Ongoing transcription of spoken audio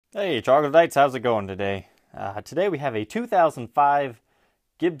Hey, Troglodytes, how's it going today? Today we have a 2005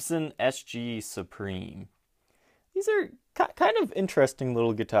 Gibson SG Supreme. These are kind of interesting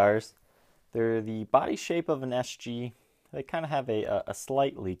little guitars. They're the body shape of an SG. They kind of have a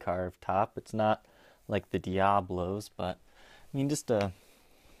slightly carved top. It's not like the Diablos, but I mean just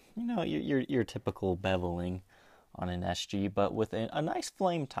your typical beveling on an SG, but with a nice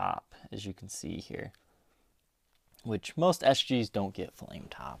flame top, as you can see here, which most SGs don't get flame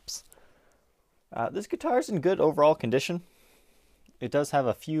tops. This guitar is in good overall condition. It does have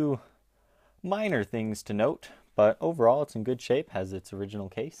a few minor things to note, but overall it's in good shape, has its original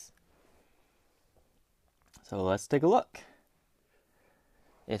case. So let's take a look.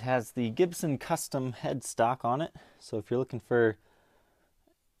 It has the Gibson custom headstock on it, so if you're looking for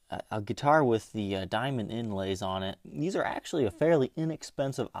a guitar with the diamond inlays on it, these are actually a fairly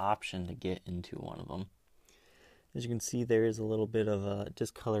inexpensive option to get into one of them. As you can see, there is a little bit of a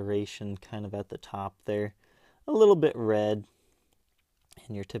discoloration kind of at the top there. A little bit red.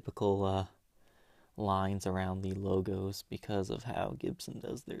 And your typical lines around the logos because of how Gibson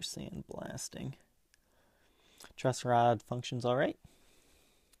does their sandblasting. Truss rod functions alright.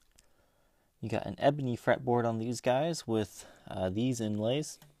 You got an ebony fretboard on these guys with these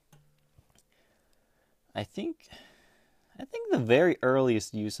inlays. I think the very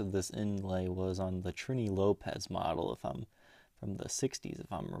earliest use of this inlay was on the Trini Lopez model, if I'm from the 60s,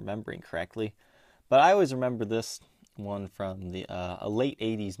 if I'm remembering correctly. But I always remember this one from the a late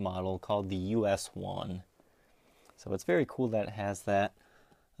 80s model called the US1. So it's very cool that it has that.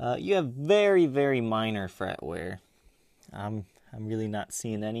 You have very, very minor fret wear. I'm really not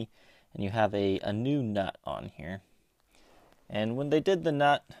seeing any. And you have a new nut on here. And when they did the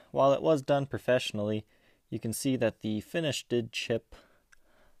nut, while it was done professionally, you can see that the finish did chip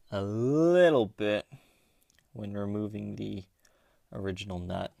a little bit when removing the original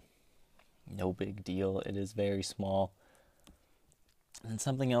nut. No big deal, it is very small. And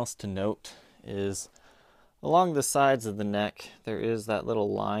something else to note is along the sides of the neck, there is that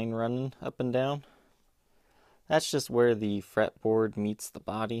little line running up and down. That's just where the fretboard meets the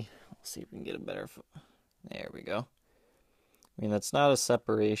body. Let's see if we can get a better... There we go. I mean, that's not a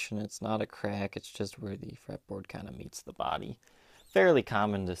separation, it's not a crack, it's just where the fretboard kind of meets the body. Fairly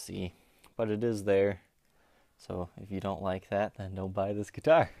common to see, but it is there. So if you don't like that, then don't buy this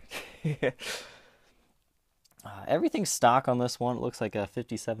guitar. Everything's stock on this one. It looks like a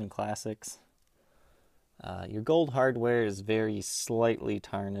 57 Classics. Your gold hardware is very slightly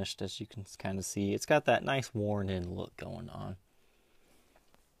tarnished, as you can kind of see. It's got that nice worn-in look going on.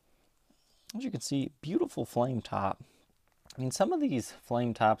 As you can see, beautiful flame top. I mean, some of these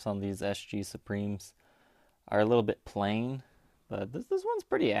flame tops on these SG Supremes are a little bit plain, but this one's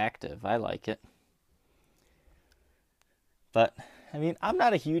pretty active. I like it. But, I mean, I'm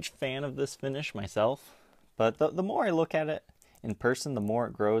not a huge fan of this finish myself, but the more I look at it in person, the more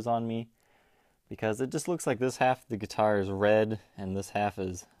it grows on me, because it just looks like this half of the guitar is red and this half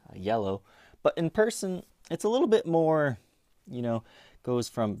is yellow. But in person, it's a little bit more, goes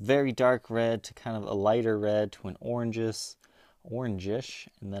from very dark red to kind of a lighter red to an orangish,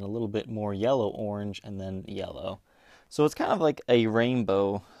 and then a little bit more yellow orange, and then yellow. So it's kind of like a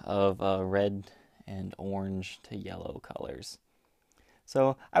rainbow of red and orange to yellow colors.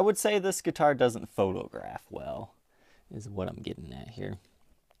 So I would say this guitar doesn't photograph well, is what I'm getting at here.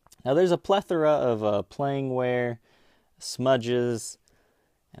 Now there's a plethora of playing wear, smudges,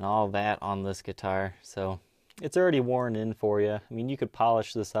 and all that on this guitar. So it's already worn in for you. I mean, you could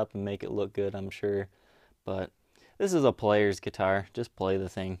polish this up and make it look good, I'm sure. But this is a player's guitar. Just play the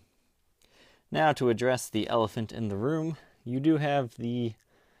thing. Now to address the elephant in the room, you do have the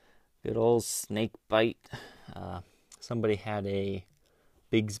good old snake bite. Somebody had a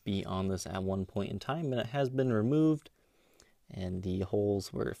Bigsby on this at one point in time, and it has been removed, and the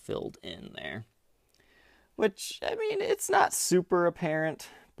holes were filled in there. Which, I mean, it's not super apparent,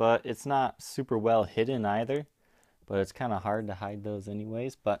 but it's not super well hidden either. But it's kind of hard to hide those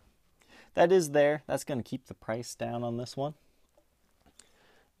anyways. But that is there. That's going to keep the price down on this one.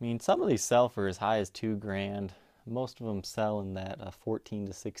 I mean, some of these sell for as high as $2,000. Most of them sell in that 14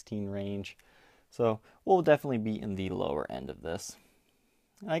 to 16 range. So we'll definitely be in the lower end of this.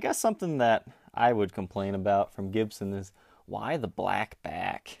 I guess something that I would complain about from Gibson is why the black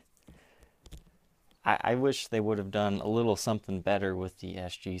back? I wish they would have done a little something better with the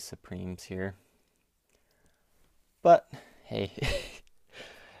SG Supremes here. But, hey,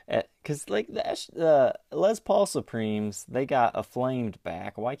 because like the Les Paul Supremes, they got a flamed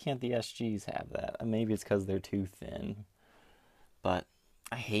back. Why can't the SGs have that? Maybe it's because they're too thin. But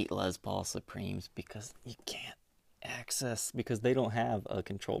I hate Les Paul Supremes because you can't access because they don't have a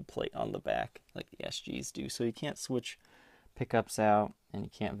controlled plate on the back like the SGs do. So you can't switch pickups out and you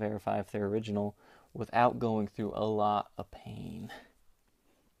can't verify if they're original without going through a lot of pain.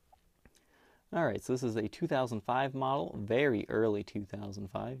 Alright, so this is a 2005 model, very early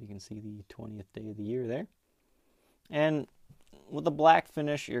 2005. You can see the 20th day of the year there. And with the black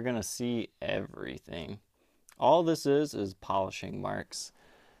finish, you're going to see everything. All this is polishing marks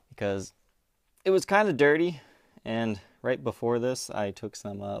because it was kind of dirty. And right before this, I took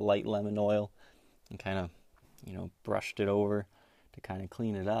some light lemon oil and kind of, brushed it over to kind of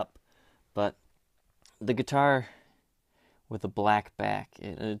clean it up. But the guitar with a black back,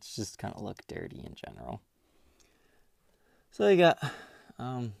 it's just kind of look dirty in general. So you got,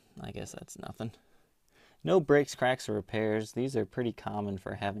 I guess that's nothing. No breaks, cracks, or repairs. These are pretty common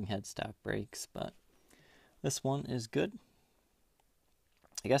for having headstock breaks, but this one is good.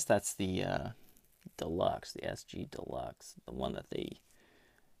 I guess that's the Deluxe, the SG Deluxe, the one that they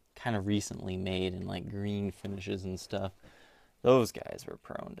kind of recently made in like green finishes and stuff. Those guys were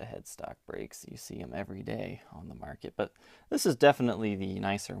prone to headstock breaks. You see them every day on the market, but this is definitely the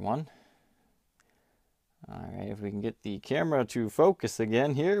nicer one. All right, if we can get the camera to focus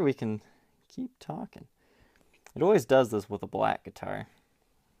again here, we can keep talking. It always does this with a black guitar.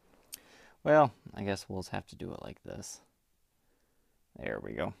 Well, I guess we'll just have to do it like this. There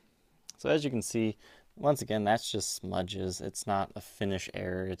we go. So as you can see, once again, that's just smudges. It's not a finish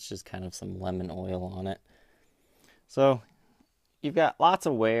error. It's just kind of some lemon oil on it. So you've got lots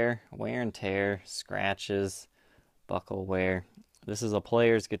of wear and tear, scratches, buckle wear. This is a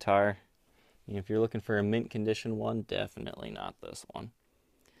player's guitar. If you're looking for a mint condition one, definitely not this one.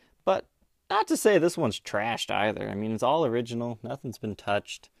 But not to say this one's trashed either. I mean, it's all original. Nothing's been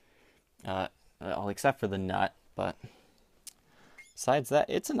touched, well, except for the nut. But besides that,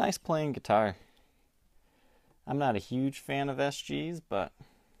 it's a nice playing guitar. I'm not a huge fan of SGs, but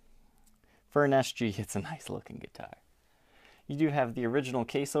for an SG, it's a nice looking guitar. You do have the original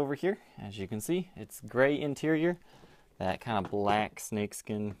case over here. As you can see, it's gray interior, that kind of black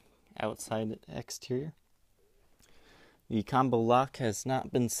snakeskin outside exterior. The combo lock has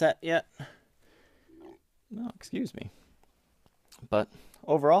not been set yet. No, excuse me. But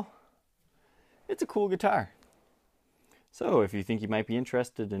overall, it's a cool guitar. So if you think you might be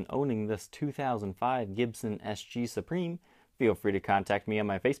interested in owning this 2005 Gibson SG Supreme, feel free to contact me on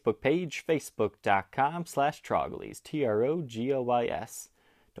my Facebook page, facebook.com/Troglys,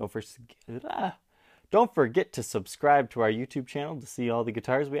 Trogoys. Don't forget to subscribe to our YouTube channel to see all the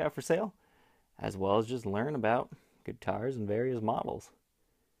guitars we have for sale, as well as just learn about guitars and various models.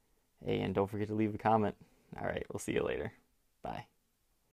 Hey, and don't forget to leave a comment. All right, we'll see you later. Bye.